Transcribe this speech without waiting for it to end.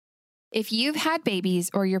If you've had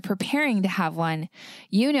babies or you're preparing to have one,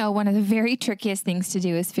 you know one of the very trickiest things to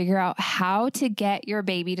do is figure out how to get your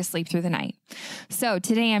baby to sleep through the night. So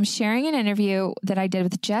today I'm sharing an interview that I did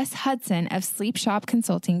with Jess Hudson of SleepShop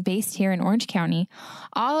Consulting based here in Orange County,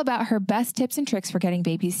 all about her best tips and tricks for getting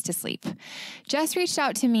babies to sleep. Jess reached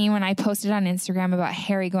out to me when I posted on Instagram about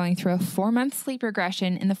Harry going through a 4-month sleep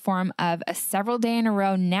regression in the form of a several day in a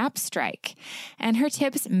row nap strike. And her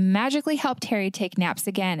tips magically helped Harry take naps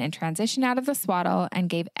again and transition out of the swaddle and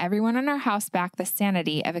gave everyone in our house back the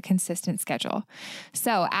sanity of a consistent schedule.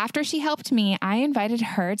 So after she helped me, I invited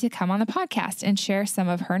her to come on the podcast and share some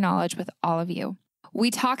of her knowledge with all of you. We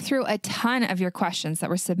talked through a ton of your questions that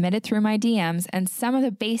were submitted through my DMs and some of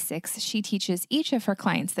the basics she teaches each of her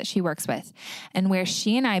clients that she works with, and where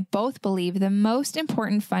she and I both believe the most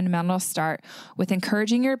important fundamentals start with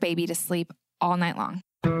encouraging your baby to sleep all night long.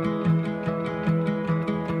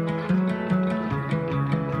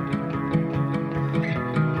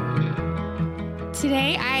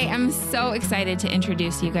 Today, I am so excited to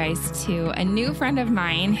introduce you guys to a new friend of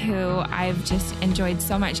mine who I've just enjoyed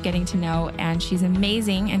so much getting to know, and she's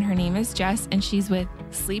amazing, and her name is Jess, and she's with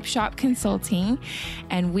SleepShop Consulting,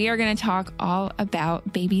 and we are going to talk all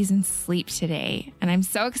about babies and sleep today, and I'm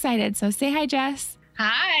so excited. So say hi, Jess.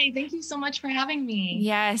 Hi, thank you so much for having me.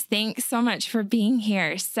 Yes, thanks so much for being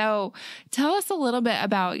here. So tell us a little bit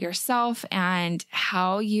about yourself and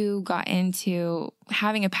how you got into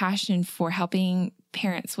having a passion for helping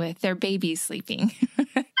parents with their babies sleeping.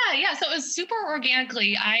 Yeah. So it was super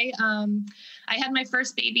organically. I had my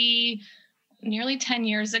first baby nearly 10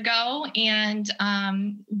 years ago. And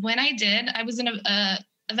when I did, I was an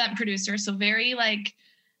event producer. So very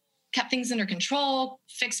kept things under control,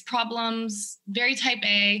 fixed problems, very type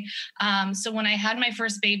A. So when I had my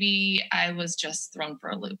first baby, I was just thrown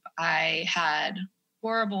for a loop. I had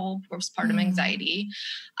horrible postpartum anxiety,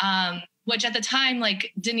 which at the time,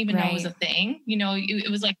 didn't even know was a thing. You know, it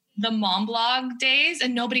was like the mom blog days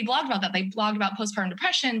and nobody blogged about that. They blogged about postpartum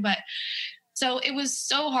depression, but so it was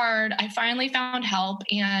so hard. I finally found help,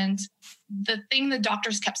 and the thing the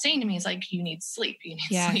doctors kept saying to me is you need sleep, you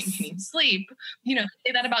need sleep, you need sleep. You know,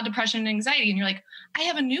 say that about depression and anxiety. And you're like, I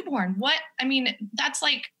have a newborn. What? I mean, that's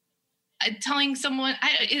like telling someone,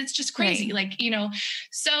 it's just crazy. Right.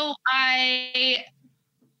 So I,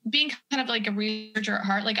 being kind of like a researcher at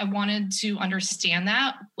heart, I wanted to understand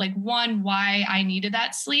that, one, why I needed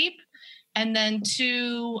that sleep. And then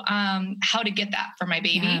two, how to get that for my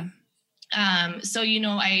baby. Yeah. So,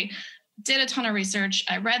 I did a ton of research.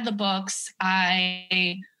 I read the books.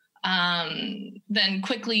 I then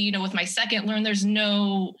quickly, with my second, learned there's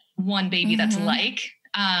no one baby that's like.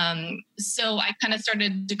 So I kind of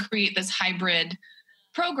started to create this hybrid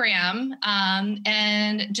program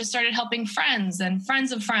and just started helping friends and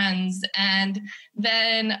friends of friends. And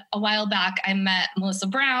then a while back, I met Melissa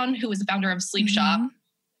Brown, who was the founder of SleepShop.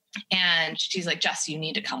 And she's like, Jess, you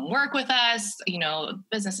need to come work with us.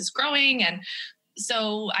 Business is growing. And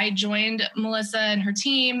so I joined Melissa and her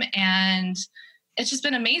team, and it's just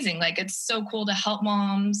been amazing. It's so cool to help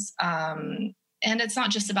moms. And it's not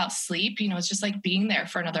just about sleep, it's just being there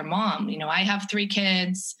for another mom. I have 3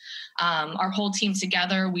 kids, our whole team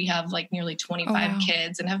together, we have nearly 25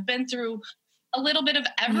 kids and have been through a little bit of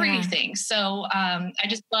everything. Yeah. So I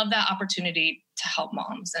just love that opportunity to help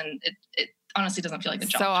moms. And it honestly doesn't feel like a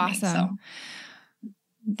job to me. So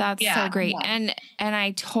that's so great. Yeah. And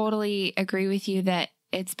I totally agree with you that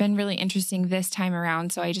it's been really interesting this time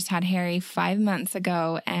around. So I just had Harry 5 months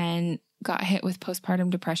ago and got hit with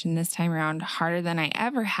postpartum depression this time around, harder than I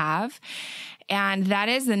ever have. And that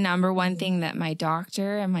is the number one thing that my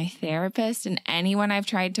doctor and my therapist and anyone I've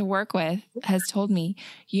tried to work with has told me.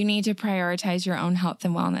 You need to prioritize your own health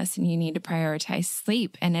and wellness, and you need to prioritize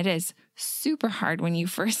sleep. And it is super hard when you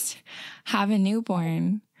first have a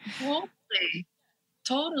newborn.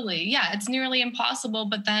 Totally. Yeah, it's nearly impossible.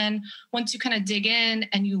 But then once you kind of dig in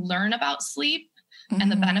and you learn about sleep and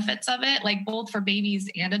the benefits of it, both for babies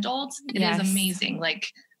and adults, it is amazing.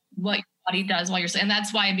 What your body does while you're sleeping. And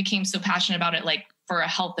that's why I became so passionate about it, for a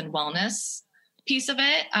health and wellness piece of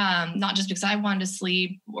it. Not just because I wanted to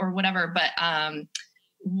sleep or whatever, but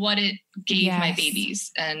what it gave my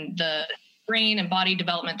babies and the brain and body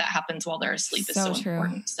development that happens while they're asleep is so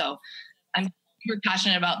important. So I'm super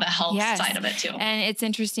passionate about the health side of it too. And it's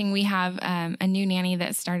interesting. We have a new nanny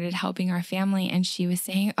that started helping our family, and she was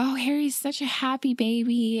saying, oh, Harry's such a happy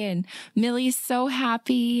baby and Millie's so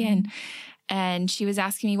happy. And she was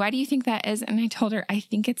asking me, why do you think that is? And I told her, I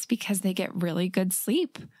think it's because they get really good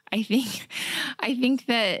sleep. I think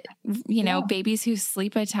that, babies who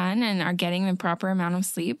sleep a ton and are getting the proper amount of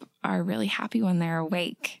sleep are really happy when they're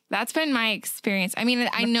awake. That's been my experience. I mean,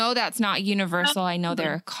 I know that's not universal. I know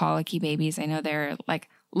there are colicky babies. I know there are like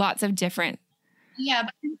lots of different. Yeah,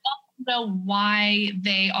 but you also know why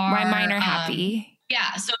mine are happy.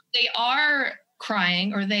 Yeah. So if they are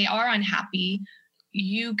crying or they are unhappy,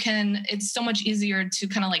 it's so much easier to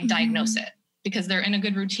kind of like diagnose it because they're in a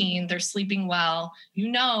good routine. They're sleeping well.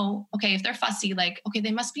 Okay, if they're fussy, like, okay,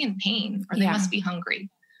 they must be in pain or they must be hungry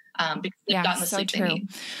because they've gotten the sleep they need.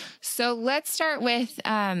 So let's start with,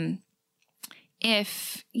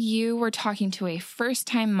 if you were talking to a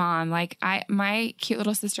first-time mom, like my cute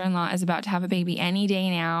little sister-in-law is about to have a baby any day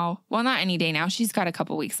now. Well, not any day now. She's got a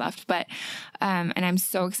couple weeks left, but, and I'm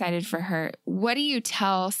so excited for her. What do you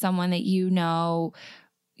tell someone that you're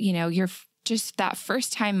just that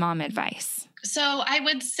first-time mom advice? So I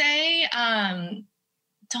would say,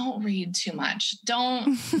 don't read too much.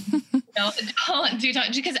 Don't do too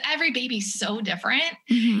much because every baby's so different.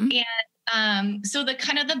 And so the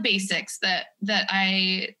kind of the basics that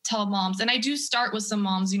I tell moms, and I do start with some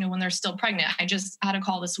moms, when they're still pregnant. I just had a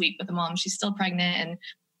call this week with a mom. She's still pregnant and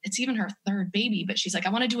it's even her third baby, but she's like,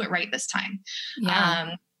 I want to do it right this time.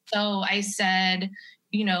 Yeah. So I said,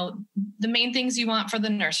 the main things you want for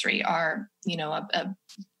the nursery are, a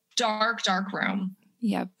dark room.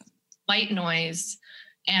 Yep. Light noise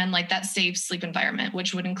and like that safe sleep environment,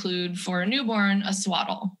 which would include for a newborn, a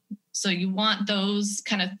swaddle. So you want those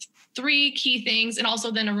kind of 3 key things. And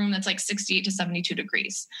also then a room that's like 68 to 72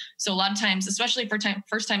 degrees. So a lot of times, especially for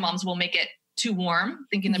first-time moms, will make it too warm,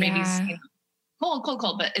 thinking the baby's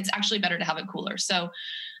cold, but it's actually better to have it cooler. So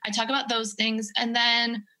I talk about those things. And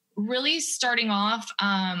then really starting off,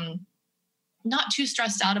 not too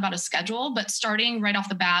stressed out about a schedule, but starting right off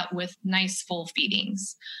the bat with nice full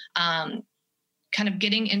feedings. Kind of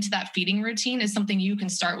getting into that feeding routine is something you can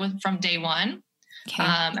start with from day one. Okay.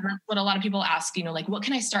 And that's what a lot of people ask, like, what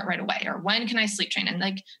can I start right away? Or when can I sleep train? And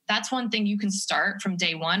like, that's one thing you can start from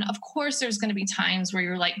day one. Of course, there's going to be times where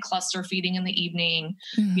you're like cluster feeding in the evening.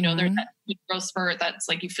 There's that growth spurt that's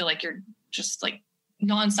like, you feel like you're just like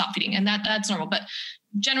nonstop feeding and that's normal. But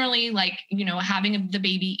generally like, having the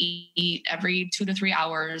baby eat every 2 to 3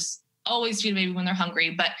 hours, always feed a baby when they're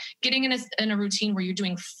hungry, but getting in a routine where you're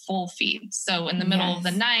doing full feeds. So in the middle of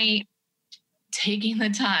the night, taking the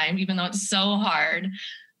time, even though it's so hard,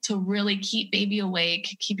 to really keep baby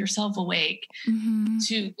awake, keep yourself awake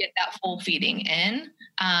to get that full feeding in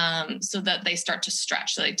so that they start to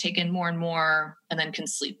stretch. So they take in more and more and then can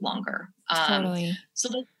sleep longer. Totally. So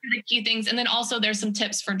those are the key things. And then also there's some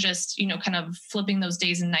tips for just, kind of flipping those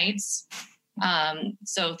days and nights.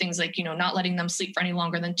 So things like, not letting them sleep for any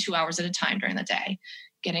longer than 2 hours at a time during the day,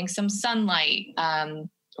 getting some sunlight,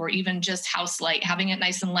 or even just house light, having it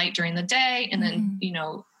nice and light during the day and then,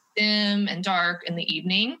 dim and dark in the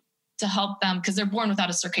evening to help them because they're born without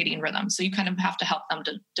a circadian rhythm. So you kind of have to help them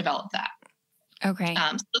to develop that. Okay.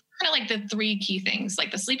 So it's kind of like the 3 key things,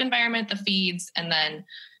 like the sleep environment, the feeds, and then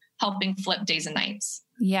helping flip days and nights.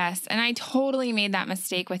 Yes. And I totally made that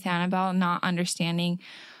mistake with Annabelle, not understanding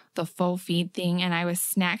the full feed thing. And I was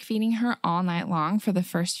snack feeding her all night long for the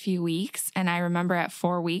first few weeks. And I remember at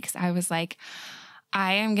 4 weeks, I was like,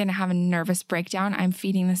 I am going to have a nervous breakdown. I'm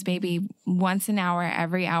feeding this baby once an hour,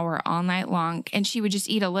 every hour, all night long. And she would just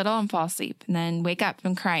eat a little and fall asleep and then wake up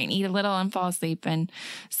and cry and eat a little and fall asleep. And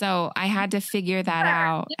so I had to figure that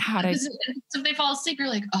out. So if they fall asleep, you're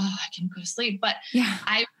like, oh, I can go to sleep. But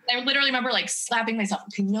I literally remember like slapping myself,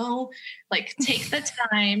 take the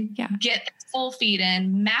time, get the full feed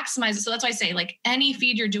in, maximize it. So that's why I say like any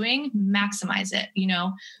feed you're doing, maximize it,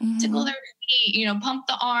 tickle their feet, pump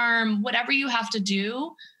the arm, whatever you have to do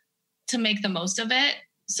to make the most of it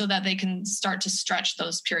so that they can start to stretch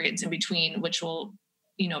those periods in between, which will,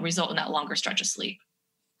 result in that longer stretch of sleep.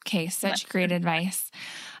 Okay. Such great advice.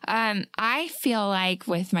 I feel like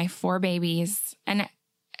with my 4 babies and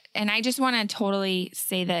I just want to totally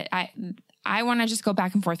say that I want to just go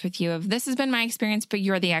back and forth with you of this has been my experience, but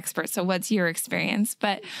you're the expert. So what's your experience?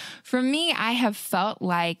 But for me, I have felt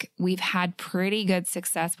like we've had pretty good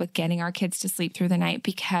success with getting our kids to sleep through the night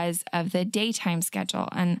because of the daytime schedule.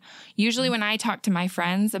 And usually when I talk to my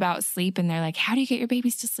friends about sleep and they're like, how do you get your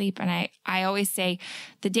babies to sleep? And I always say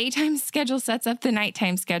the daytime schedule sets up the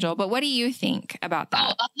nighttime schedule. But what do you think about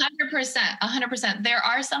that? Oh, 100%. There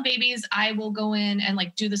are some babies I will go in and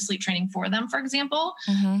like do the sleep training for them, for example,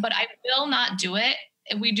 but I will not do it.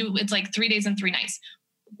 It's like 3 days and 3 nights.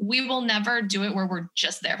 We will never do it where we're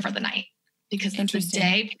just there for the night because the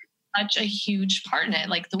day such a huge part in it.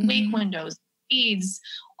 Like the wake windows, feeds,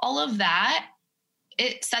 all of that,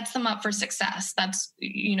 it sets them up for success. That's,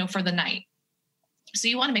 for the night. So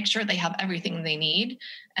you want to make sure they have everything they need.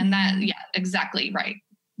 And that, exactly right.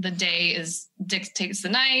 The day dictates the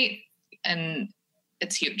night, and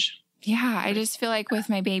it's huge. Yeah, I just feel like with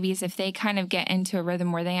my babies, if they kind of get into a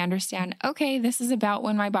rhythm where they understand, okay, this is about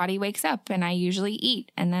when my body wakes up and I usually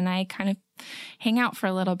eat, and then I kind of hang out for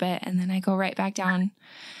a little bit and then I go right back down.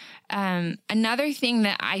 Another thing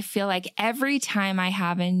that I feel like every time I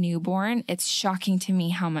have a newborn, it's shocking to me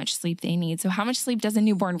how much sleep they need. So how much sleep does a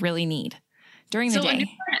newborn really need during the day?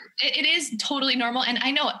 It is totally normal. And I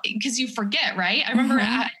know, because you forget, right? I remember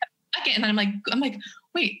I second, and then I'm like,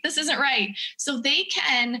 wait, this isn't right. So they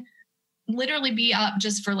can literally be up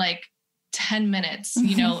just for like 10 minutes, in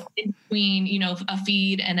between, a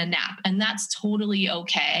feed and a nap. And that's totally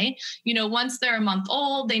okay. Once they're a month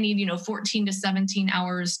old, they need, 14 to 17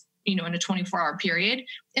 hours, in a 24-hour period.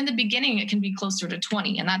 In the beginning, it can be closer to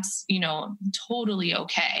 20, and that's, totally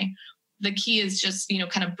okay. The key is just,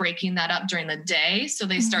 kind of breaking that up during the day, so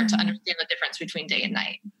they start to understand the difference between day and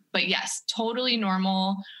night. But yes, totally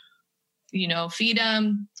normal. Feed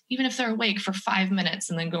them, even if they're awake, for 5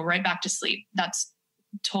 minutes and then go right back to sleep. That's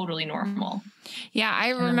totally normal. Yeah. I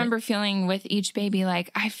remember feeling with each baby,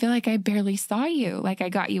 like, I feel like I barely saw you. Like I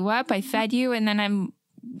got you up, I fed you, and then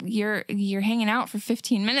you're hanging out for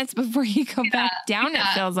 15 minutes before you go back down. It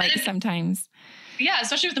feels like sometimes. Yeah,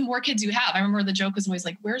 especially with the more kids you have. I remember the joke was always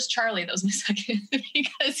like, "Where's Charlie?" That was my second,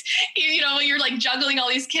 because you're like juggling all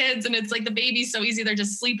these kids, and it's like the baby's so easy; they're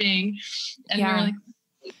just sleeping, and we're like,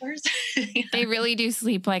 "Where's?" They really do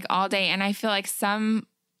sleep like all day, and I feel like some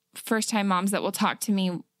first-time moms that will talk to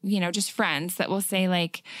me, just friends that will say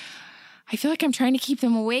like, I feel like I'm trying to keep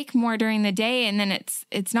them awake more during the day, and then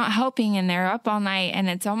it's not helping, and they're up all night, and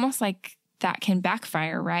it's almost like that can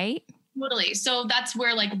backfire, right? Totally. So that's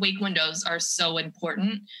where like wake windows are so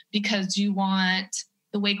important, because you want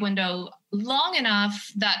the wake window long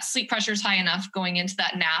enough that sleep pressure is high enough going into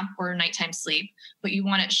that nap or nighttime sleep, but you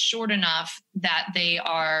want it short enough that they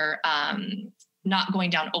are not going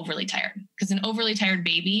down overly tired. Because an overly tired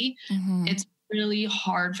baby, it's really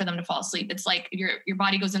hard for them to fall asleep. It's like your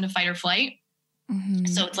body goes into fight or flight.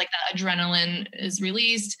 So it's like that adrenaline is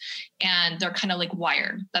released, and they're kind of like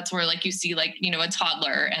wired. That's where like you see like, a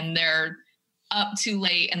toddler, and they're up too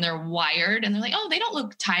late and they're wired, and they're like, oh, they don't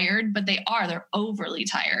look tired, but they're overly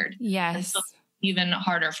tired. Yes. And so it's even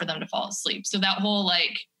harder for them to fall asleep. So that whole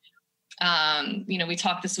like, we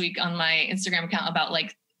talked this week on my Instagram account about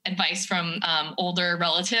like advice from older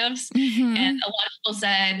relatives. And a lot of people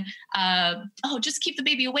said, just keep the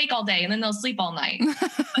baby awake all day and then they'll sleep all night.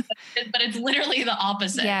 But it's literally the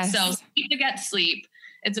opposite. Yes. So to get sleep,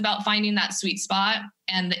 it's about finding that sweet spot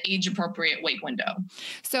and the age appropriate wake window.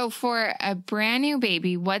 So for a brand new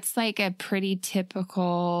baby, what's like a pretty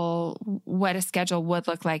typical, what a schedule would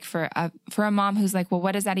look like for a mom who's like, well,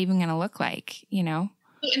 what is that even going to look like?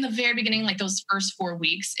 In the very beginning, like those first 4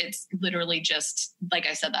 weeks, it's literally just, like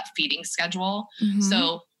I said, that feeding schedule.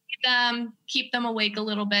 So keep them awake a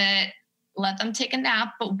little bit, let them take a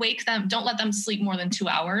nap, but wake them. Don't let them sleep more than 2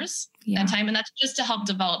 hours at a time. And that's just to help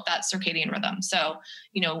develop that circadian rhythm. So,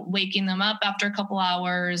 waking them up after a couple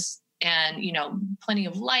hours and, plenty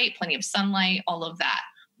of light, plenty of sunlight, all of that.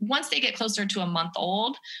 Once they get closer to a month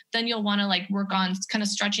old, then you'll want to like work on kind of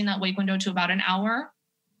stretching that wake window to about an hour.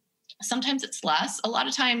 Sometimes it's less. A lot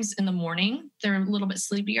of times in the morning, they're a little bit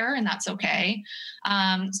sleepier, and that's okay.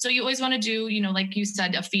 So you always want to do, like you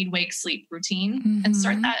said, a feed, wake, sleep routine, and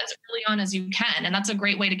start that as early on as you can. And that's a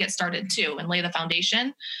great way to get started too, and lay the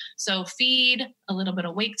foundation. So feed, a little bit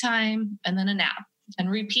of wake time, and then a nap, and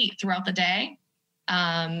repeat throughout the day.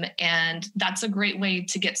 And that's a great way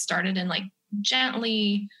to get started and like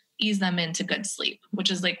gently ease them into good sleep,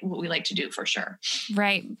 which is like what we like to do for sure.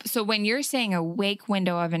 Right. So when you're saying a wake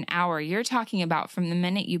window of an hour, you're talking about from the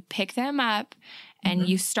minute you pick them up and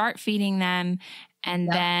you start feeding them, and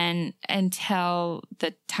then until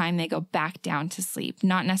the time they go back down to sleep.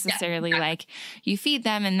 Not necessarily like you feed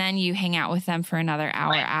them and then you hang out with them for another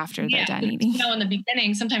hour after they're done eating. In the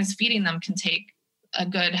beginning, sometimes feeding them can take a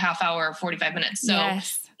good half hour, 45 minutes. So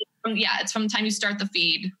it's from the time you start the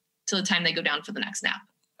feed to the time they go down for the next nap.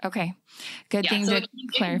 Okay. Good thing to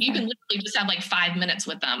clarify. You can literally just have like 5 minutes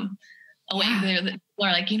with them awake. People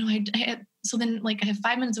are like, so then like I have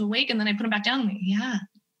 5 minutes awake and then I put them back down.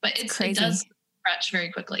 But it does stretch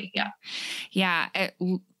very quickly. Yeah.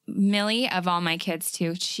 Millie, of all my kids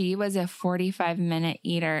too, she was a 45-minute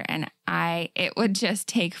eater, and it would just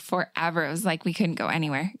take forever. It was like we couldn't go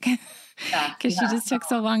anywhere because she just took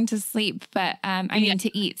so long to sleep. But I mean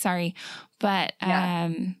to eat. Sorry, but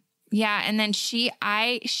Yeah. And then she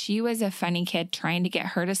was a funny kid trying to get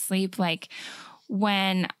her to sleep. Like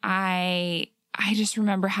when I just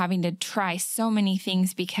remember having to try so many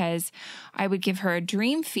things because I would give her a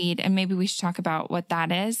dream feed, and maybe we should talk about what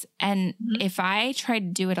that is. And if I tried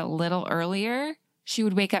to do it a little earlier, she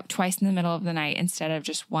would wake up twice in the middle of the night instead of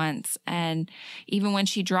just once. And even when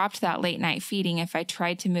she dropped that late night feeding, if I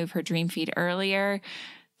tried to move her dream feed earlier,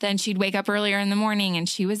 then she'd wake up earlier in the morning, and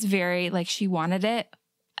she was very like, she wanted it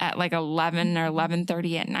at like 11 or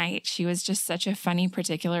 11:30 at night. She was just such a funny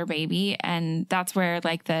particular baby. And that's where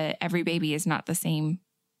like every baby is not the same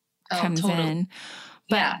comes in.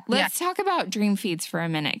 But let's talk about dream feeds for a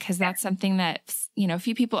minute, because that's something that, a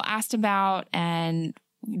few people asked about. And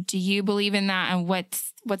do you believe in that? And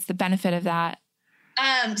what's the benefit of that?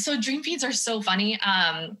 So dream feeds are so funny.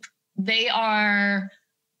 They are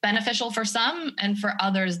beneficial for some, and for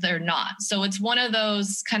others, they're not. So it's one of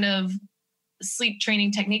those kind of sleep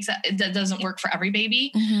training techniques that doesn't work for every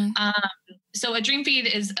baby. So a dream feed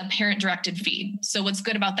is a parent-directed feed. So what's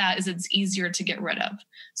good about that is it's easier to get rid of.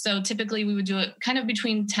 So typically we would do it kind of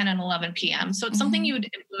between 10 and 11 p.m. So it's something you would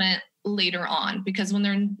implement later on, because when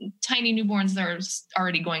they're tiny newborns, they're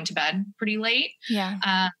already going to bed pretty late.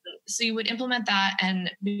 So you would implement that,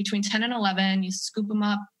 and between 10 and 11, you scoop them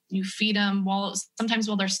up, you feed them sometimes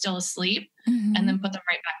while they're still asleep, and then put them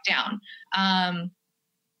right back down.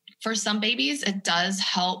 For some babies, it does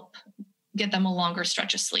help get them a longer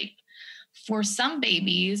stretch of sleep. For some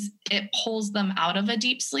babies, it pulls them out of a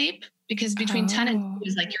deep sleep, because between 10 and 2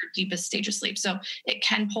 is like your deepest stage of sleep. So it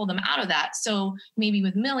can pull them out of that. So maybe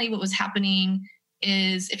with Millie, what was happening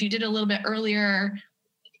is if you did it a little bit earlier,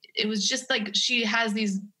 it was just like she has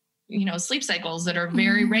these, sleep cycles that are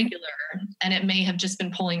very regular, and it may have just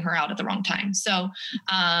been pulling her out at the wrong time. So,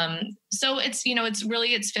 it's, it's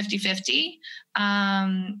 50-50.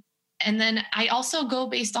 And then I also go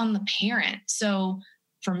based on the parent. So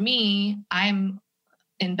for me, I'm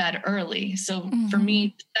in bed early. So for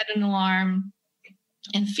me, to set an alarm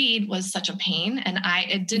and feed was such a pain, and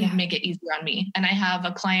it didn't make it easier on me. And I have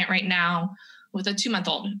a client right now with a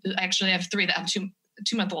 2-month-old. Actually, I have 3 that have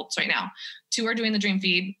 2-month-olds right now. 2 are doing the dream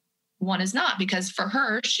feed. 1 is not, because for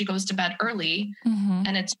her, she goes to bed early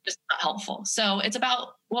and it's just not helpful. So it's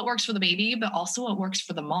about what works for the baby, but also what works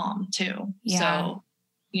for the mom too. So,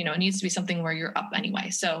 it needs to be something where you're up anyway.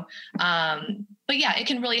 So, but yeah, it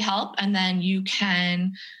can really help. And then you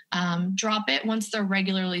can drop it once they're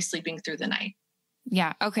regularly sleeping through the night.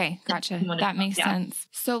 Yeah. Okay. Gotcha. That makes sense.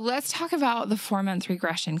 So let's talk about the 4-month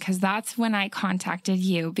regression, because that's when I contacted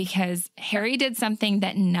you, because Harry did something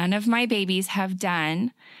that none of my babies have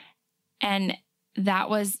done. And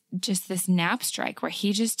that was just this nap strike where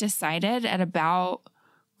he just decided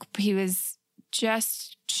he was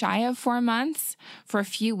just shy of 4 months. For a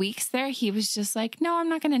few weeks there, he was just like, no, I'm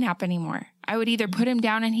not going to nap anymore. I would either put him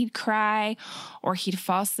down and he'd cry, or he'd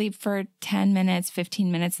fall asleep for 10 minutes,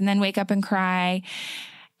 15 minutes, and then wake up and cry.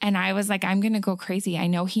 And I was like, I'm going to go crazy. I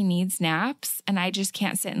know he needs naps, and I just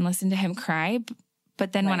can't sit and listen to him cry.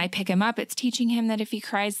 But then when I pick him up, it's teaching him that if he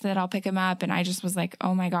cries, that I'll pick him up. And I just was like,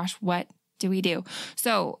 oh my gosh, what do we do?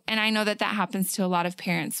 So, and I know that happens to a lot of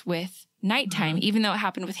parents with nighttime, even though it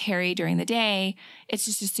happened with Harry during the day. It's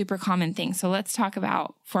just a super common thing. So let's talk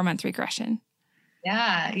about 4-month regression.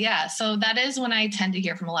 Yeah. So that is when I tend to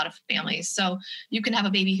hear from a lot of families. So you can have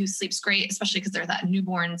a baby who sleeps great, especially because they're that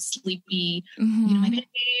newborn sleepy, my baby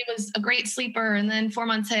was a great sleeper, and then 4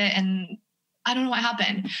 months hit and I don't know what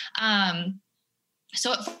happened.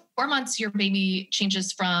 So at 4 months, your baby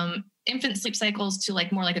changes from infant sleep cycles to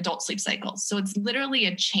more like adult sleep cycles. So it's literally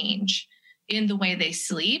a change in the way they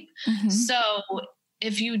sleep. So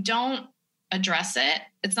if you don't address it,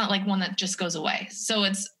 it's not like one that just goes away. So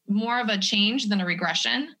it's more of a change than a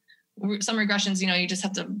regression. Some regressions, you just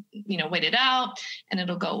have to, wait it out and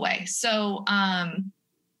it'll go away. So, and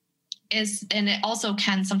it also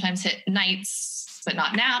can sometimes hit nights, but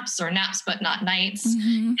not naps, or naps, but not nights.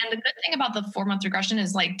 And the good thing about the 4-month regression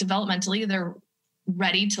is developmentally, they're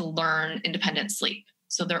ready to learn independent sleep.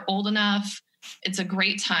 So they're old enough. It's a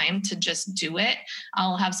great time to just do it.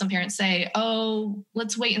 I'll have some parents say, oh,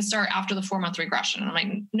 let's wait and start after the 4-month regression. And I'm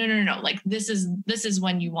like, no. This is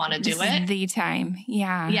when you want to do it. The time.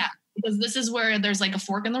 Yeah. Yeah. Because this is where there's a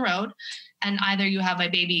fork in the road, and either you have a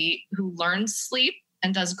baby who learns sleep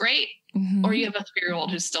and does great, or you have a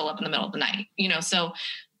 3-year-old who's still up in the middle of the night, so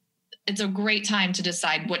it's a great time to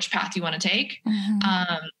decide which path you want to take.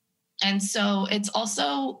 And so it's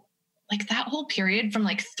also that whole period from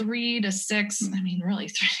 3 to 6, really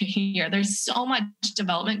 3 years, there's so much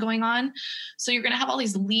development going on. So you're going to have all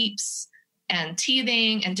these leaps and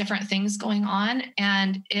teething and different things going on.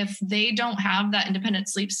 And if they don't have that independent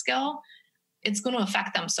sleep skill, it's going to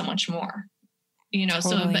affect them so much more, totally.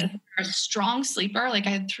 So but if you're a strong sleeper, like I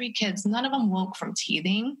had 3 kids, none of them woke from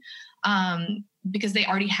teething because they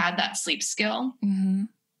already had that sleep skill. Mm-hmm.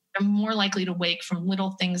 They're more likely to wake from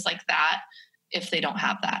little things like that if they don't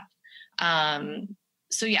have that.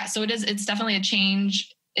 So it's definitely a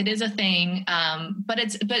change. It is a thing, but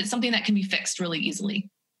it's something that can be fixed really easily.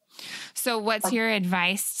 So what's your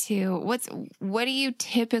advice what do you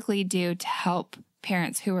typically do to help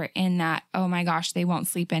parents who are in that, oh my gosh, they won't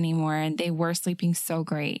sleep anymore and they were sleeping so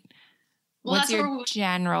great? Well, what's your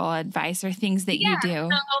general advice or things that you do?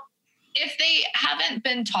 So if they haven't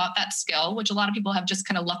been taught that skill, which a lot of people have just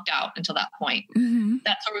kind of lucked out until that point, mm-hmm.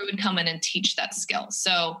 that's where we would come in and teach that skill.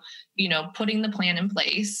 So, putting the plan in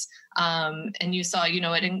place. And you saw,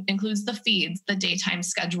 it includes the feeds, the daytime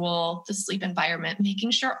schedule, the sleep environment,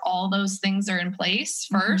 making sure all those things are in place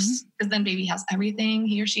first, because then baby has everything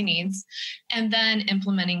he or she needs, and then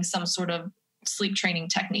implementing some sort of sleep training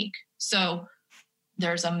technique. So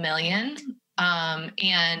there's a million,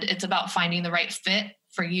 and it's about finding the right fit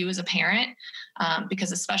for you as a parent,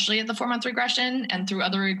 because especially at the 4-month regression and through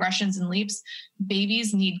other regressions and leaps,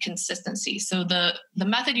 babies need consistency. So the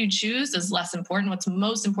method you choose is less important. What's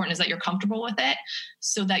most important is that you're comfortable with it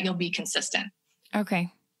so that you'll be consistent.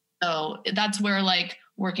 Okay. So that's where, like,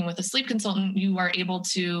 working with a sleep consultant, you are able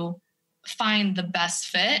to find the best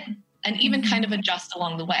fit and even kind of adjust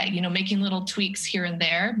along the way. Making little tweaks here and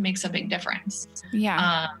there makes a big difference.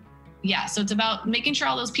 Yeah. So it's about making sure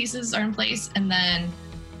all those pieces are in place and then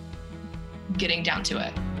getting down to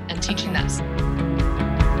it and teaching that.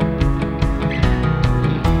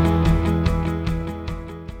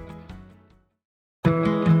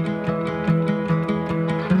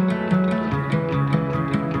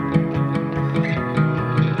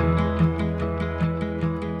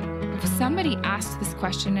 Somebody asked this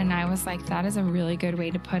question and I was like, that is a really good way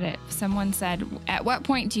to put it. Someone said, at what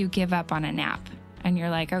point do you give up on a nap? And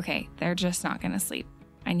you're like, okay, they're just not going to sleep.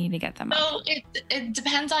 I need to get them up. So it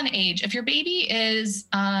depends on age. If your baby is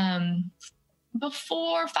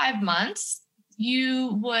before 5 months,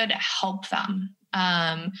 you would help them.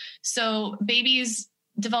 So babies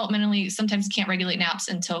developmentally sometimes can't regulate naps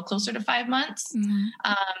until closer to 5 months.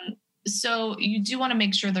 Mm-hmm. So you do want to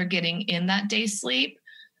make sure they're getting in that day sleep.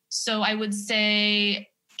 So I would say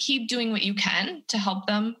keep doing what you can to help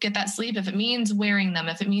them get that sleep. If it means wearing them,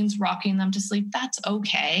 if it means rocking them to sleep, that's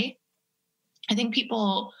okay. I think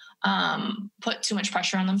people put too much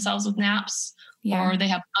pressure on themselves with naps, or they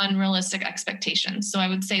have unrealistic expectations. So I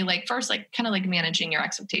would say, like, first, like, kind of like managing your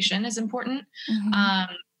expectation is important.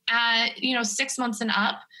 Mm-hmm. At 6 months and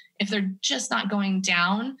up, if they're just not going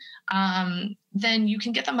down, then you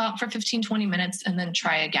can get them up for 15, 20 minutes and then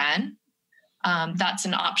try again. That's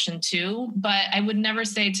an option too, but I would never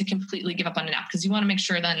say to completely give up on a nap, because you want to make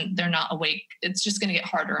sure then they're not awake. It's just going to get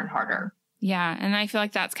harder and harder. Yeah. And I feel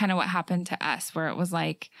like that's kind of what happened to us, where it was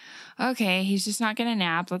like, okay, he's just not going to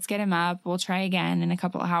nap. Let's get him up. We'll try again in a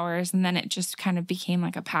couple of hours. And then it just kind of became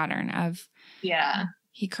like a pattern of,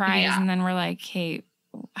 he cries. And then we're like, hey,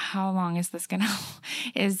 how long is this going to,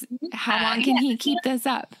 how long can he keep this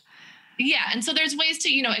up? Yeah. And so there's ways to,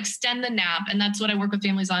 extend the nap. And that's what I work with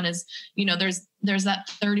families on is, there's that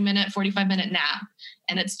 30-minute, 45-minute nap.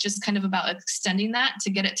 And it's just kind of about extending that to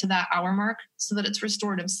get it to that hour mark so that it's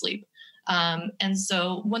restorative sleep. And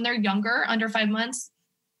so when they're younger, under 5 months,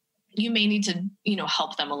 you may need to,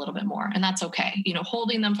 help them a little bit more, and that's okay.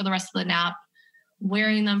 Holding them for the rest of the nap,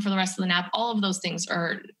 wearing them for the rest of the nap, all of those things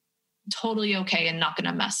are totally okay and not going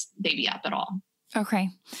to mess baby up at all.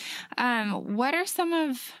 Okay. What are some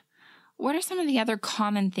of the other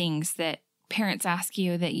common things that parents ask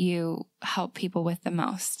you that you help people with the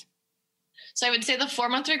most? So I would say the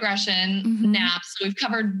 4-month regression naps, we've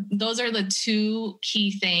covered, those are the 2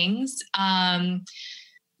 key things.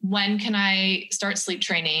 When can I start sleep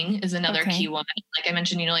training is another key one. Like I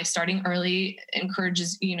mentioned, like starting early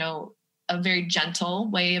encourages, a very gentle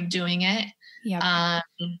way of doing it. Yep.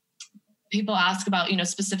 People ask about,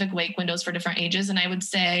 specific wake windows for different ages. And I would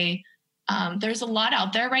say there's a lot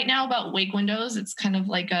out there right now about wake windows. It's kind of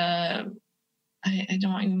like I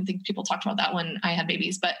don't even think people talked about that when I had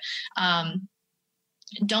babies, but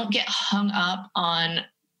don't get hung up on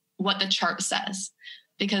what the chart says,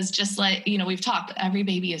 because just like, we've talked, every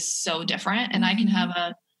baby is so different, and I can have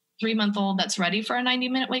a 3-month-old that's ready for a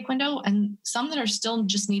 90-minute wake window and some that are still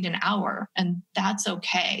just need an hour, and that's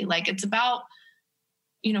okay. Like, it's about,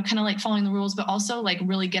 kind of like following the rules, but also like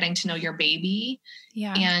really getting to know your baby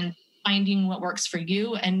and finding what works for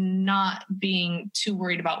you and not being too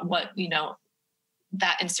worried about what,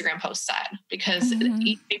 that Instagram post said, because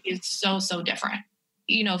each baby is so, so different.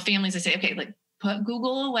 You know, families, I say, okay, like put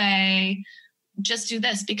Google away, just do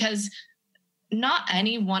this, because not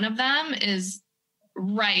any one of them is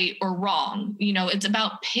right or wrong. You know, it's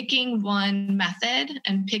about picking one method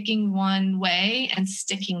and picking one way and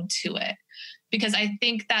sticking to it. Because I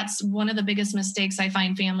think that's one of the biggest mistakes I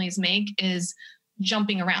find families make is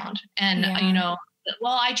jumping around. And, you know,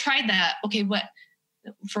 well, I tried that. Okay, what,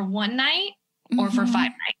 for one night or for 5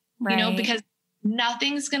 nights? Right. You know, because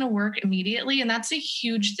nothing's going to work immediately. And that's a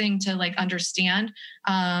huge thing to like understand,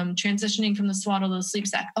 transitioning from the swaddle to the sleep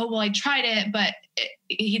sack. Oh, well, I tried it, but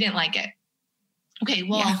he didn't like it. Okay,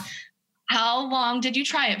 well, how long did you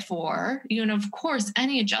try it for? You know, of course,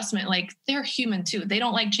 any adjustment, like they're human too. They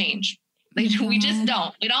don't like change. We just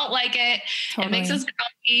don't. We don't like it. Totally. It makes us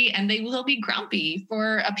grumpy, and they will be grumpy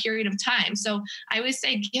for a period of time. So I always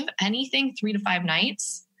say, give anything 3 to 5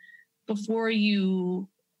 nights before you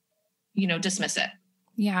dismiss it.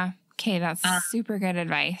 Yeah. Okay. That's super good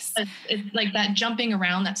advice. It's like that jumping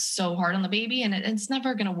around. That's so hard on the baby, and it's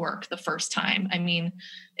never going to work the first time. I mean,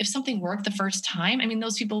 if something worked the first time, I mean,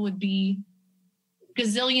 those people would be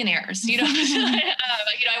gazillionaires, you know.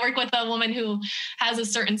 I work with a woman who has a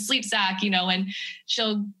certain sleep sack, you know, and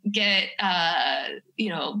she'll get,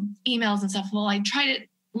 emails and stuff. Well, I tried it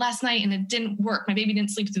last night and it didn't work. My baby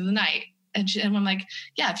didn't sleep through the night. And I'm like,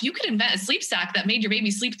 yeah, if you could invent a sleep sack that made your baby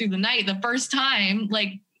sleep through the night the first time,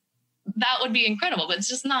 like that would be incredible, but that's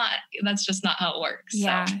just not how it works.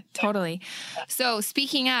 Yeah, so. Totally. So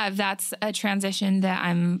speaking of, that's a transition that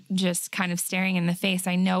I'm just kind of staring in the face.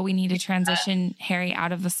 I know we need to transition Harry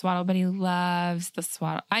out of the swaddle, but he loves the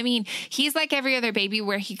swaddle. I mean, he's like every other baby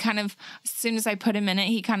where he kind of, as soon as I put him in it,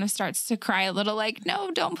 he kind of starts to cry a little like, no,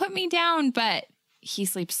 don't put me down. But he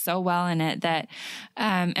sleeps so well in it that,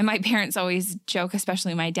 and my parents always joke,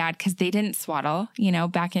 especially my dad, because they didn't swaddle, you know,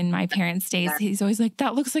 back in my parents' days. He's always like,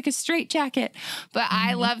 that looks like a straight jacket. But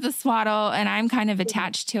I love the swaddle, and I'm kind of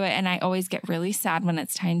attached to it. And I always get really sad when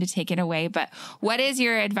it's time to take it away. But what is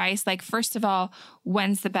your advice? Like, first of all,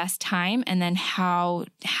 when's the best time? And then how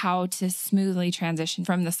to smoothly transition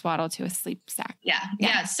from the swaddle to a sleep sack?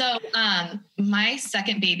 Yeah. So my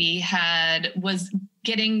second baby was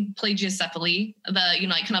getting plagiocephaly,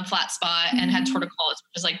 like kind of flat spot, and had torticollis,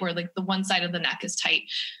 which is like where like the one side of the neck is tight.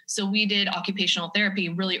 So we did occupational therapy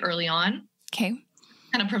really early on. Okay.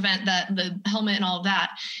 Kind of prevent the helmet and all of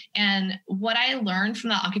that. And what I learned from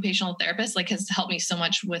that occupational therapist, like, has helped me so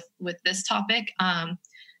much with this topic.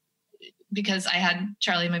 Because I had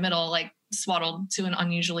Charlie in my middle, like swaddled to an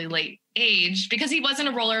unusually late age because he wasn't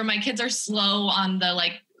a roller. My kids are slow on the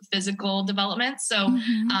like physical development. So,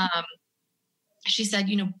 she said,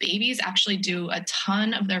 babies actually do a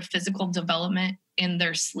ton of their physical development in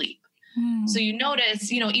their sleep. So you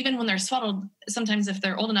notice, even when they're swaddled, sometimes if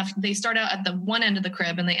they're old enough, they start out at the one end of the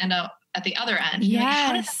crib and they end up at the other end. Yes. Like,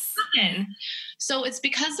 how does that happen? So it's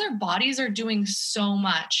because their bodies are doing so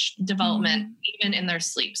much development, even in their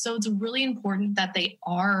sleep. So it's really important that they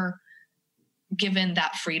are given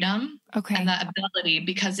that freedom and that ability,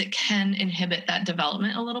 because it can inhibit that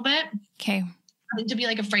development a little bit. Okay. Nothing to be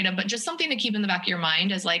like afraid of, but just something to keep in the back of your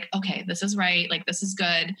mind as like, okay, this is right. Like, this is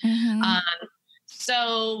good.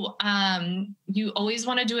 So you always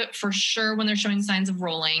want to do it for sure when they're showing signs of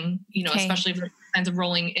rolling, especially if they're signs of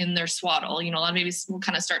rolling in their swaddle. A lot of babies will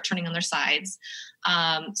kind of start turning on their sides.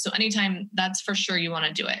 So anytime, that's for sure you want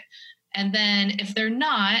to do it. And then if they're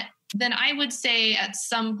not, then I would say at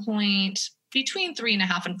some point between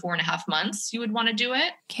 3.5 and 4.5 months, you would want to do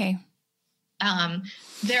it. Okay.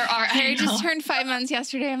 Harry just turned 5 months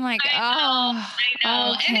yesterday. I'm like, I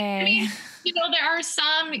know. Okay. And I mean, there are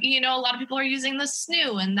some, a lot of people are using the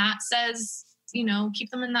SNOO, and that says,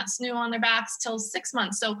 keep them in that SNOO on their backs till 6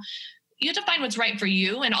 months. So you have to find what's right for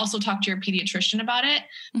you and also talk to your pediatrician about it.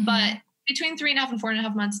 But between 3.5 and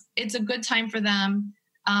 4.5 months, it's a good time for them.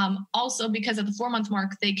 Also because at the 4-month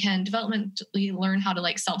mark, they can developmentally learn how to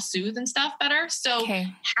like self-soothe and stuff better. So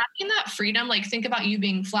having that freedom, like think about you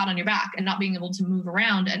being flat on your back and not being able to move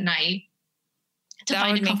around at night.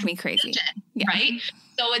 That would make me crazy. Position, right?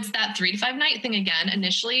 So it's that 3 to 5 night thing again.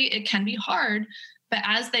 Initially, it can be hard, but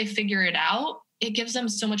as they figure it out, it gives them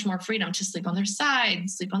so much more freedom to sleep on their side,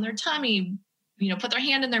 sleep on their tummy, put their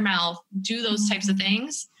hand in their mouth, do those types of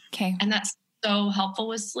things. Okay. And that's so helpful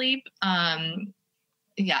with sleep.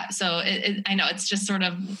 So I know it's just sort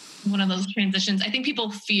of one of those transitions. I think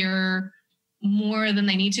people fear more than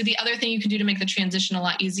they need to. The other thing you can do to make the transition a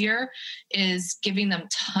lot easier is giving them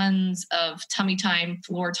tons of tummy time,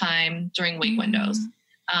 floor time during wake windows.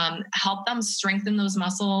 Help them strengthen those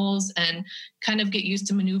muscles and kind of get used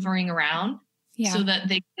to maneuvering around. so that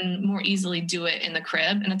they can more easily do it in the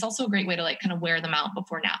crib. And it's also a great way to like kind of wear them out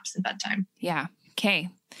before naps and bedtime. Yeah. Okay.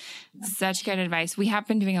 Such good advice. We have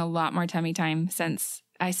been doing a lot more tummy time since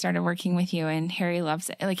I started working with you, and Harry loves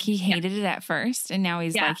it. Like he hated it at first, and now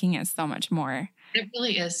he's liking it so much more. It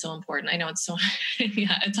really is so important. I know it's so,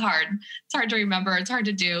 it's hard. It's hard to remember. It's hard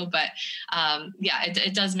to do, but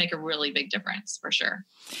it does make a really big difference for sure.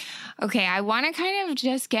 Okay. I want to kind of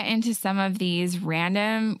just get into some of these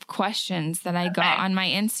random questions that I got on my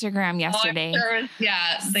Instagram yesterday.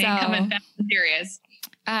 They come in fast and furious.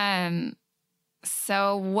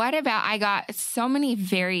 So what about, I got so many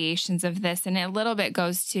variations of this, and it a little bit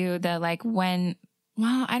goes to the like when,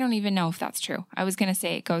 well, I don't even know if that's true. I was going to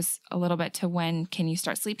say it goes a little bit to when can you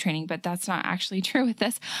start sleep training, but that's not actually true with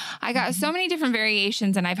this. I got so many different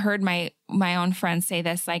variations, and I've heard my own friends say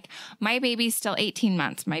this, like my baby's still 18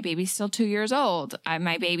 months. My baby's still 2 years old.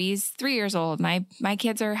 My baby's 3 years old. My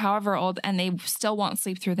kids are however old, and they still won't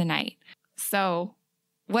sleep through the night. So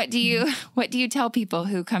what do you tell people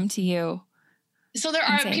who come to you? So there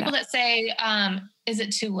are people that say, is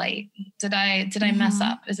it too late? Did I mess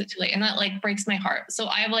up? Is it too late? And that like breaks my heart. So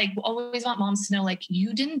I like always want moms to know, like,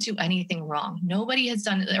 you didn't do anything wrong. Nobody has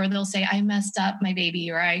done it. Or they'll say, I messed up my baby,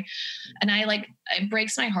 it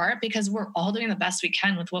breaks my heart, because we're all doing the best we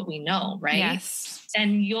can with what we know. Right. Yes.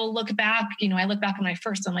 And you'll look back, I look back on my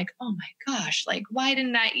first, I'm like, oh my gosh, like, why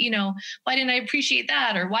didn't I appreciate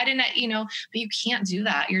that? Or why didn't I, but you can't do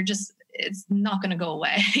that. It's not going to go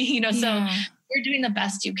away, so you're doing the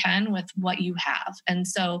best you can with what you have. And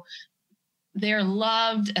so they're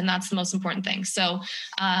loved, and that's the most important thing. So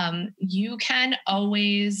you can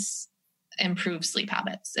always improve sleep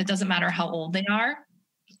habits. It doesn't matter how old they are.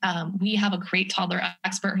 We have a great toddler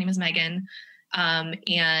expert. Her name is Megan. And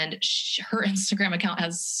her Instagram account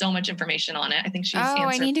has so much information on it. I think she's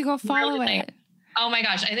I need to go follow it. Oh my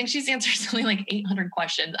gosh. I think she's answered something like 800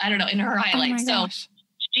 questions. I don't know, in her highlights. So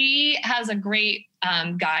she has a great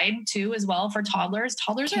guide too, as well, for toddlers.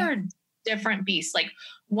 Toddlers are a different beast. Like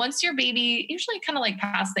once your baby, usually kind of like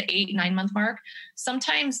past the 8-9 month mark,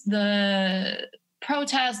 sometimes the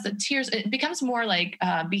protest, the tears, it becomes more like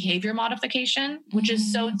behavior modification, which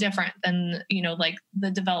is so different than, like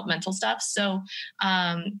the developmental stuff. So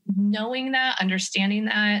knowing that, understanding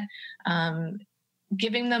that,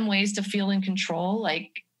 giving them ways to feel in control,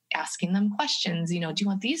 like asking them questions, do you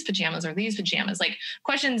want these pajamas or these pajamas? Like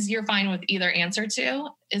questions you're fine with either answer to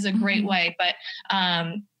is a great way, but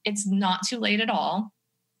it's not too late at all.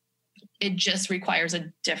 It just requires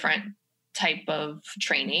a different type of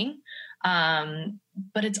training.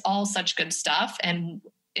 But it's all such good stuff, and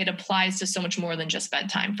it applies to so much more than just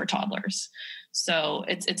bedtime for toddlers. So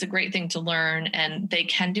it's a great thing to learn, and they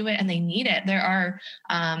can do it and they need it. There are,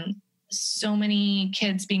 so many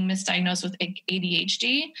kids being misdiagnosed with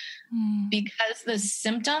ADHD because the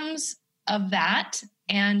symptoms of that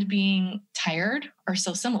and being tired are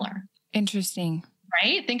so similar. Interesting.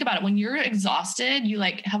 Right? Think about it. When you're exhausted, you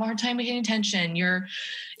like have a hard time paying attention. You're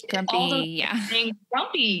grumpy.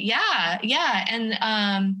 Grumpy. Yeah.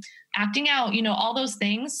 And, acting out, all those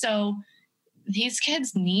things. So these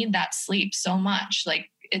kids need that sleep so much. Like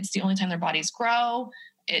it's the only time their bodies grow.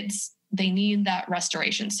 They need that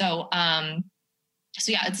restoration. So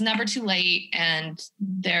it's never too late. And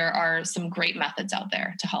there are some great methods out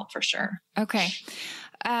there to help for sure. Okay.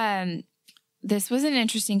 This was an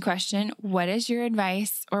interesting question. What is your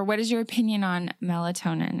advice, or what is your opinion on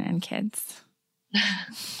melatonin in kids?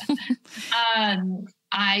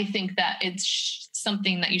 I think that it's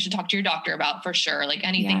something that you should talk to your doctor about for sure. Like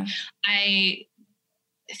anything. Yeah. I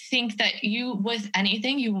think that with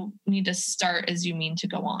anything, you need to start as you mean to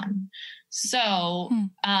go on. So,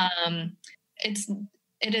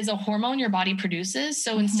 it is a hormone your body produces.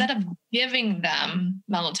 So instead of giving them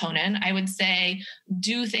melatonin, I would say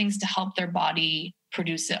do things to help their body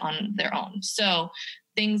produce it on their own. So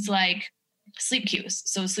things like sleep cues.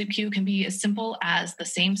 So sleep cue can be as simple as the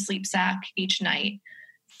same sleep sack each night,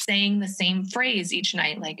 saying the same phrase each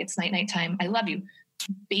night, like it's night time, I love you.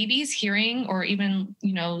 Babies hearing, or even,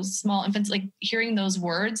 small infants, like hearing those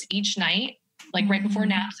words each night, like right before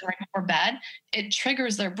naps and right before bed, it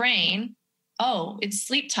triggers their brain. Oh, it's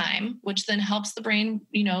sleep time, which then helps the brain,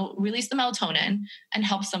 release the melatonin and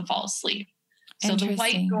helps them fall asleep. So the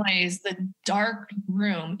white noise, the dark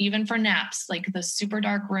room, even for naps, like the super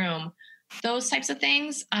dark room, those types of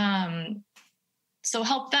things. So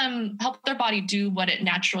help their body do what it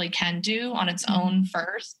naturally can do on its own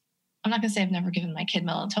first. I'm not going to say I've never given my kid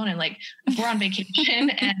melatonin. Like if we're on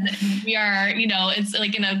vacation and we are, it's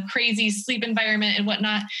like in a crazy sleep environment and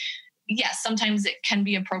whatnot. Yes, sometimes it can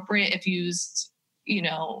be appropriate if used,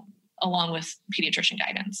 along with pediatrician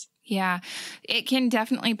guidance. Yeah, it can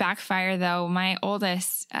definitely backfire though. My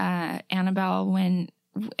oldest, Annabelle,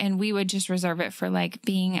 and we would just reserve it for like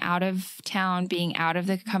being out of town, being out of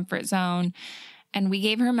the comfort zone. And we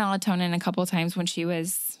gave her melatonin a couple of times when she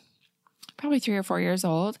was probably 3 or 4 years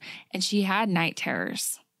old, and she had night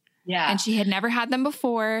terrors. Yeah. And she had never had them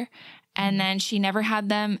before. And then she never had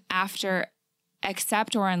them after,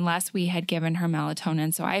 except or unless we had given her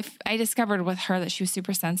melatonin. So I discovered with her that she was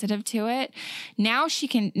super sensitive to it. Now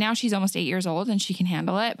she's almost 8 years old and she can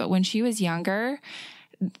handle it. But when she was younger,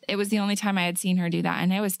 it was the only time I had seen her do that.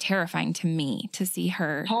 And it was terrifying to me to see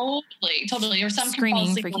her. Totally. Or some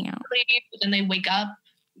screaming, people freaking out. And they wake up,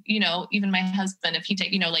 even my husband, if he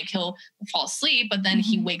he'll fall asleep, but then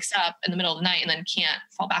he wakes up in the middle of the night and then can't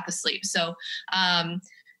fall back asleep. So, I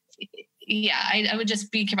would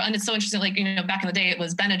just be careful. And it's so interesting, back in the day, it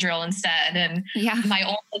was Benadryl instead. And my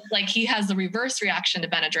oldest, he has the reverse reaction to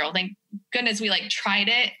Benadryl. Thank goodness we tried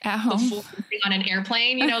it before on an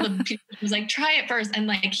airplane. The people was try it first. And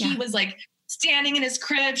he was standing in his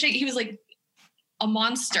crib. He was a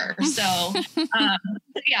monster. So,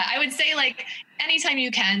 I would say anytime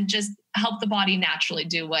you can, just help the body naturally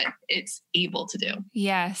do what it's able to do.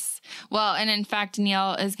 Yes. Well, and in fact,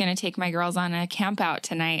 Neil is going to take my girls on a camp out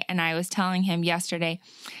tonight. And I was telling him yesterday,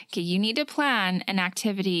 okay, you need to plan an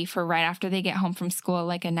activity for right after they get home from school,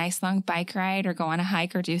 like a nice long bike ride or go on a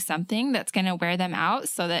hike or do something that's going to wear them out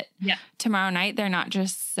so that tomorrow night they're not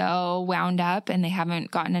just so wound up and they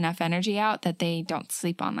haven't gotten enough energy out that they don't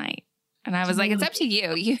sleep all night. And I was like, it's up to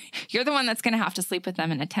you. You're the one that's going to have to sleep with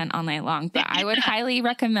them in a tent all night long. But I would highly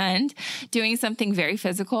recommend doing something very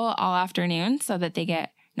physical all afternoon so that they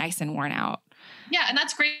get nice and worn out. Yeah. And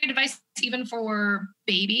that's great advice even for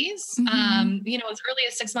babies, as early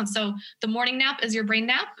as 6 months. So the morning nap is your brain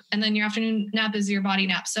nap, and then your afternoon nap is your body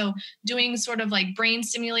nap. So doing sort of brain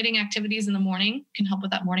stimulating activities in the morning can help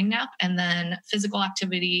with that morning nap. And then physical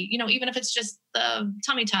activity, even if it's just the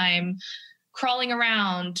tummy time, crawling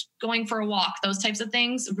around, going for a walk, those types of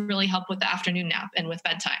things really help with the afternoon nap and with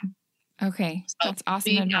bedtime. Okay. So that's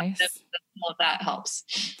awesome advice. All of that helps.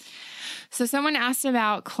 So someone asked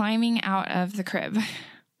about climbing out of the crib,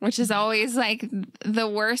 which is always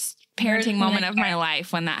the worst parenting moment of my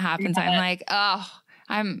life when that happens. I'm like,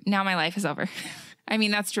 now my life is over. I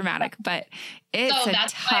mean, that's dramatic, but it's a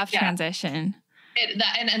tough transition.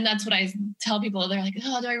 And that's what I tell people. They're like,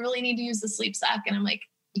 oh, do I really need to use the sleep sack? And I'm like,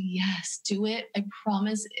 yes, do it. I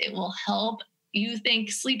promise it will help. You think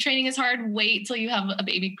sleep training is hard? Wait till you have a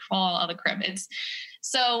baby crawl out of the crib.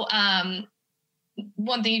 So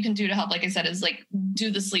one thing you can do to help, like I said, is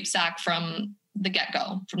do the sleep sack from the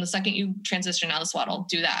get-go. From the second you transition out of the swaddle,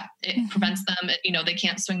 do that. It prevents them, they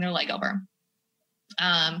can't swing their leg over.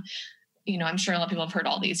 I'm sure a lot of people have heard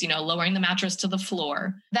all these, lowering the mattress to the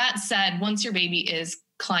floor. That said, once your baby is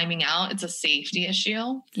climbing out, it's a safety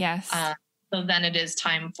issue. Yes. So then it is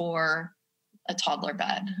time for a toddler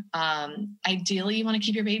bed. Ideally, you want to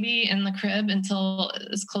keep your baby in the crib until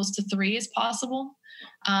as close to 3 as possible.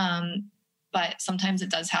 But sometimes it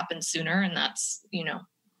does happen sooner, and that's,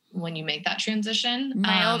 when you make that transition.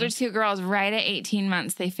 My older 2 girls, right at 18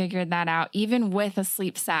 months, they figured that out, even with a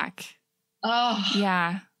sleep sack. Oh.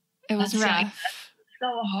 Yeah. It was rough.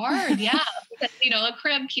 So hard. Yeah. Because, a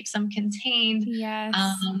crib keeps them contained. Yes.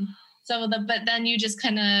 But then you just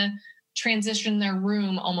kind of transition their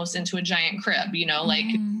room almost into a giant crib,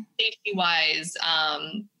 safety wise,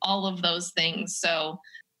 all of those things. So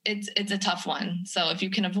it's a tough one. So if you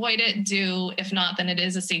can avoid it, do. If not, then it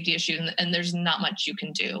is a safety issue, and there's not much you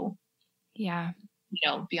can do. Yeah.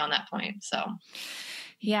 Beyond that point. So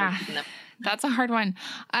yeah, that's a hard one.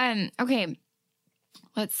 Okay.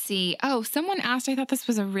 Let's see. Oh, someone asked, I thought this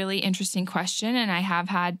was a really interesting question, and I have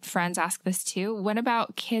had friends ask this too. What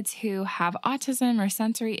about kids who have autism or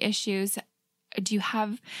sensory issues? Do you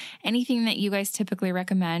have anything that you guys typically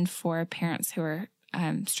recommend for parents who are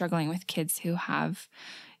struggling with kids who have,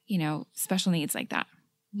 special needs like that?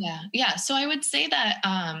 Yeah. So I would say that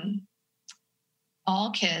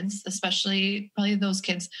all kids, especially probably those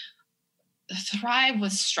kids, thrive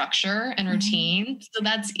with structure and routine. So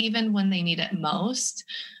that's even when they need it most.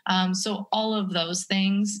 So all of those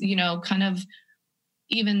things, kind of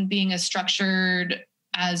even being as structured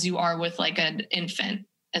as you are with an infant,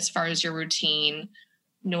 as far as your routine,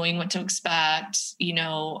 knowing what to expect,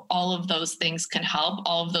 all of those things can help.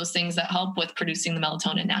 All of those things that help with producing the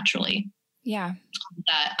melatonin naturally. Yeah.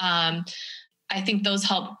 That, I think those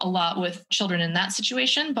help a lot with children in that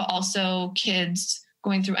situation, but also kids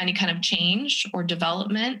going through any kind of change or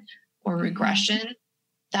development or regression.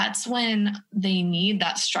 that's when they need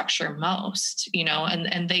that structure most,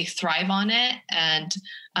 and they thrive on it. And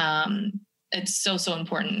it's so, so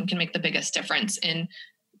important and can make the biggest difference in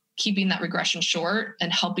keeping that regression short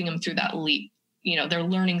and helping them through that leap. They're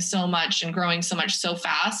learning so much and growing so much so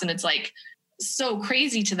fast. And it's like so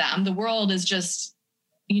crazy to them. The world is just,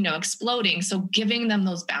 exploding. So giving them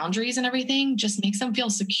those boundaries and everything just makes them feel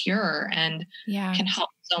secure and can help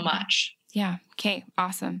so much. Yeah. Okay.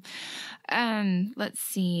 Awesome. Let's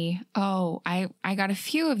see. Oh, I got a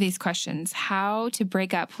few of these questions. How to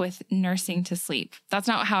break up with nursing to sleep. That's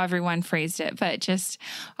not how everyone phrased it, but just,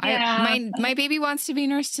 my baby wants to be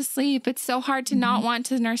nursed to sleep. It's so hard to not want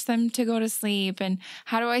to nurse them to go to sleep. And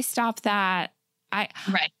how do I stop that?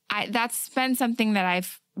 That's been something that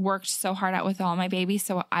I've worked so hard at with all my babies.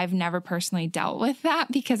 So I've never personally dealt with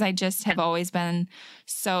that because I just have always been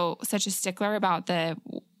such a stickler about the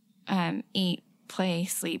eat, play,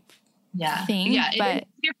 sleep thing. Yeah. But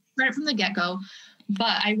right from the get-go.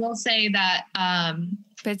 But I will say that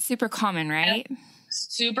but it's super common, right?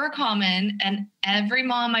 Super common. And every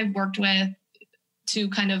mom I've worked with to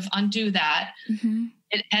kind of undo that,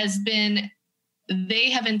 it has been, they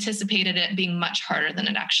have anticipated it being much harder than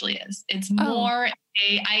it actually is. It's more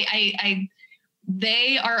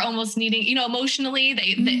they are almost needing, emotionally,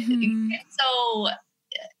 they so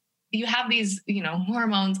you have these,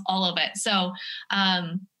 hormones, all of it. So,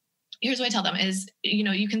 here's what I tell them is,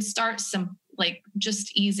 you can start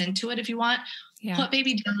just ease into it if you want. Put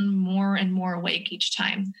baby down more and more awake each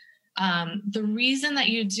time. The reason that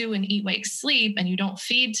you do an eat, wake, sleep and you don't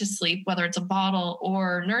feed to sleep, whether it's a bottle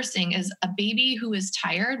or nursing, is a baby who is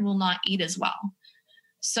tired will not eat as well.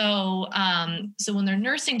 So, so when they're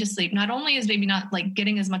nursing to sleep, not only is baby not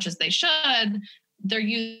getting as much as they should, they're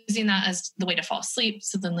using that as the way to fall asleep.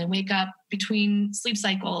 So then they wake up between sleep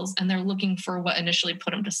cycles and they're looking for what initially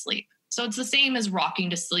put them to sleep. So it's the same as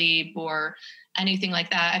rocking to sleep or anything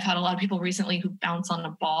like that. I've had a lot of people recently who bounce on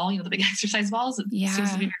a ball, the big exercise balls. It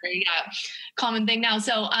seems to be a very common thing now.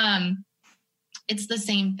 So it's the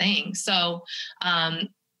same thing. So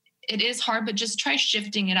it is hard, but just try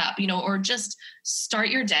shifting it up, or just start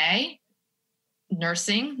your day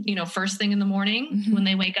nursing, first thing in the morning when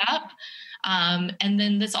they wake up. And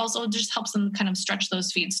then this also just helps them kind of stretch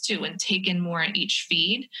those feeds too and take in more in each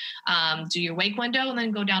feed. Do your wake window and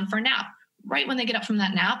then go down for a nap. Right when they get up from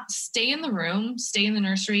that nap, stay in the room, stay in the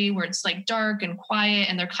nursery where it's dark and quiet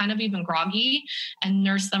and they're kind of even groggy, and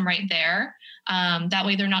nurse them right there. That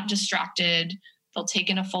way they're not distracted. They'll take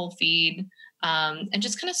in a full feed and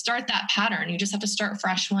just kind of start that pattern. You just have to start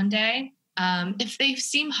fresh one day. If they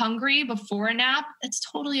seem hungry before a nap, it's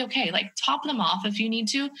totally okay. Top them off if you need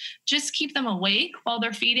to. Just keep them awake while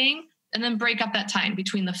they're feeding and then break up that time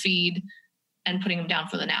between the feed and putting them down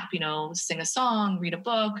for the nap, sing a song, read a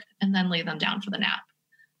book, and then lay them down for the nap.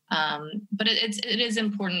 But it is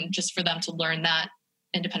important just for them to learn that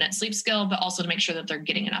independent sleep skill, but also to make sure that they're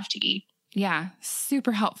getting enough to eat. Yeah.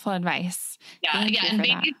 Super helpful advice. And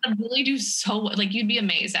babies really do so, you'd be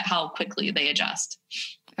amazed at how quickly they adjust.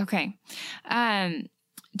 Okay.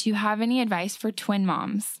 Do you have any advice for twin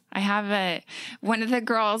moms? I have one of the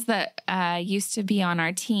girls that used to be on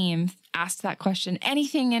our team asked that question,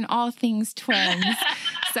 anything and all things twins.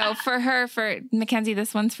 So for Mackenzie,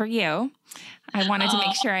 this one's for you. I wanted to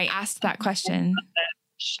make sure I asked that question.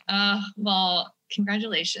 Well,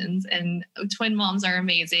 congratulations. And twin moms are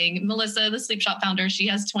amazing. Melissa, the Sleep Shop founder, she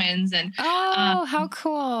has twins. And how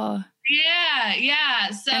cool. Yeah.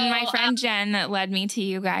 So, and my friend Jen that led me to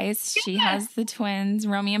you guys, she has the twins,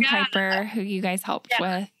 Romy and Piper, who you guys helped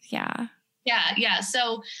with. Yeah.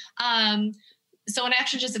 So, and I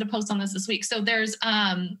actually just did a post on this week. So there's,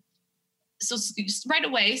 so right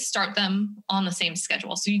away, start them on the same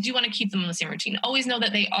schedule. So you do want to keep them on the same routine. Always know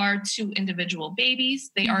that they are two individual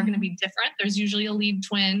babies. They are going to be different. There's usually a lead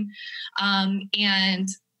twin. And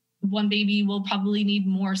one baby will probably need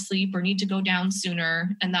more sleep or need to go down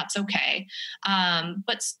sooner, and that's okay.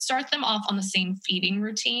 But start them off on the same feeding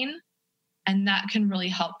routine. And that can really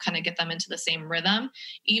help kind of get them into the same rhythm.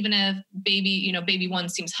 Even if baby one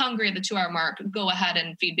seems hungry at the 2-hour mark, go ahead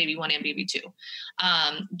and feed baby one and baby two,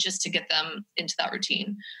 just to get them into that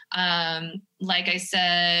routine. Like I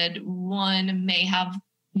said, one may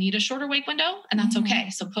need a shorter wake window, and that's okay.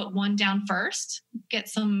 So put one down first, get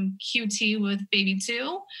some QT with baby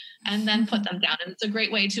two, and then put them down. And it's a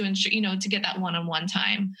great way to ensure, to get that one-on-one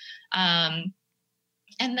time.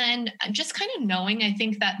 And then just kind of knowing, I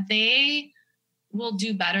think that they will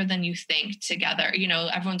do better than you think together.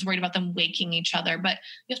 Everyone's worried about them waking each other, but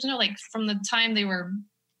you have to know, from the time they were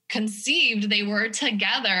conceived, they were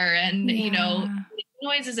together and,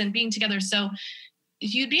 noises and being together. So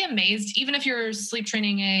you'd be amazed, even if you're sleep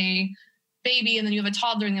training a baby and then you have a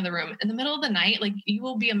toddler in the other room in the middle of the night, like you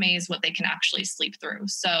will be amazed what they can actually sleep through.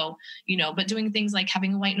 So, but doing things like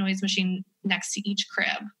having a white noise machine next to each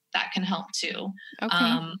crib, that can help too.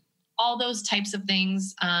 Okay. All those types of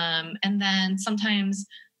things. And then sometimes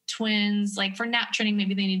twins, like for nap training,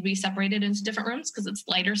 maybe they need to be separated into different rooms because it's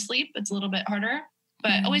lighter sleep. It's a little bit harder,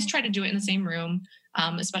 but always try to do it in the same room,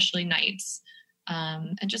 especially nights.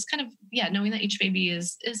 And just kind of, knowing that each baby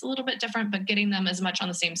is a little bit different, but getting them as much on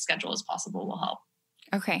the same schedule as possible will help.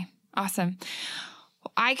 Okay. Awesome.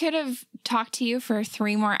 I could have talked to you for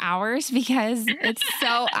 3 more hours because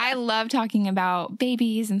I love talking about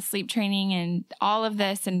babies and sleep training and all of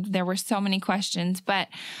this. And there were so many questions, but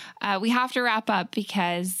we have to wrap up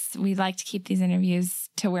because we like to keep these interviews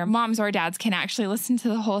to where moms or dads can actually listen to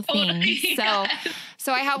the whole thing.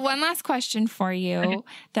 So I have one last question for you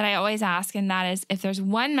that I always ask. And that is, if there's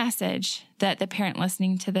one message that the parent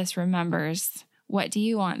listening to this remembers, what do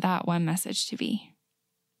you want that one message to be?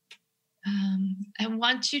 I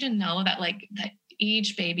want you to know that that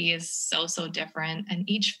each baby is so, so different and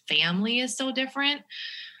each family is so different.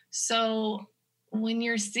 So when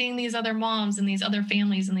you're seeing these other moms and these other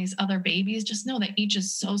families and these other babies, just know that each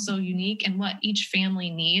is so, so unique and what each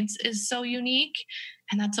family needs is so unique,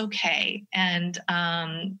 and that's okay. And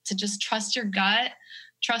to just trust your gut,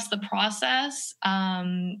 trust the process,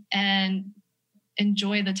 and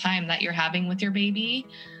enjoy the time that you're having with your baby.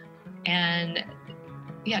 And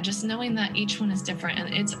just knowing that each one is different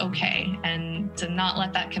and it's okay, and to not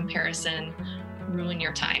let that comparison ruin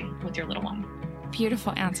your time with your little one.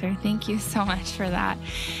 Beautiful answer. Thank you so much for that.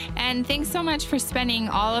 And thanks so much for spending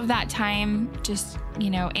all of that time just,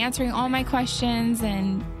 answering all my questions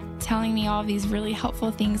and telling me all these really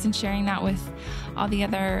helpful things and sharing that with all the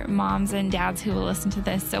other moms and dads who will listen to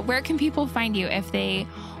this. So where can people find you if they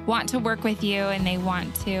want to work with you and they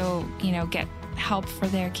want to, get help for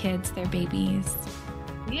their kids, their babies?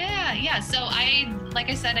 Yeah. So like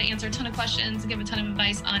I said, I answer a ton of questions, give a ton of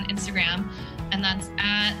advice on Instagram, and that's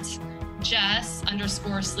at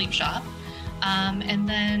Jess_SleepShop. And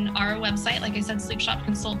then our website, like I said, SleepShop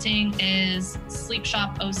Consulting, is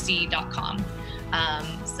sleepshopoc.com.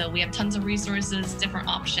 So we have tons of resources, different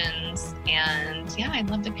options, and I'd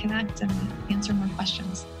love to connect and answer more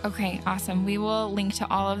questions. Okay, awesome. We will link to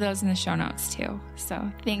all of those in the show notes too. So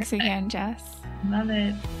thanks again, Jess. Love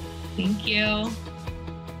it. Thank you.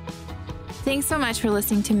 Thanks so much for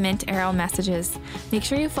listening to Mint Arrow Messages. Make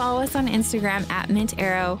sure you follow us on Instagram at Mint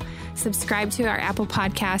Arrow, subscribe to our Apple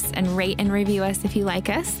Podcasts, and rate and review us if you like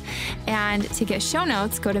us. And to get show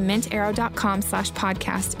notes, go to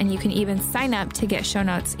mintarrow.com/podcast, and you can even sign up to get show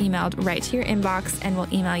notes emailed right to your inbox, and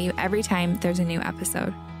we'll email you every time there's a new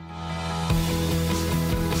episode.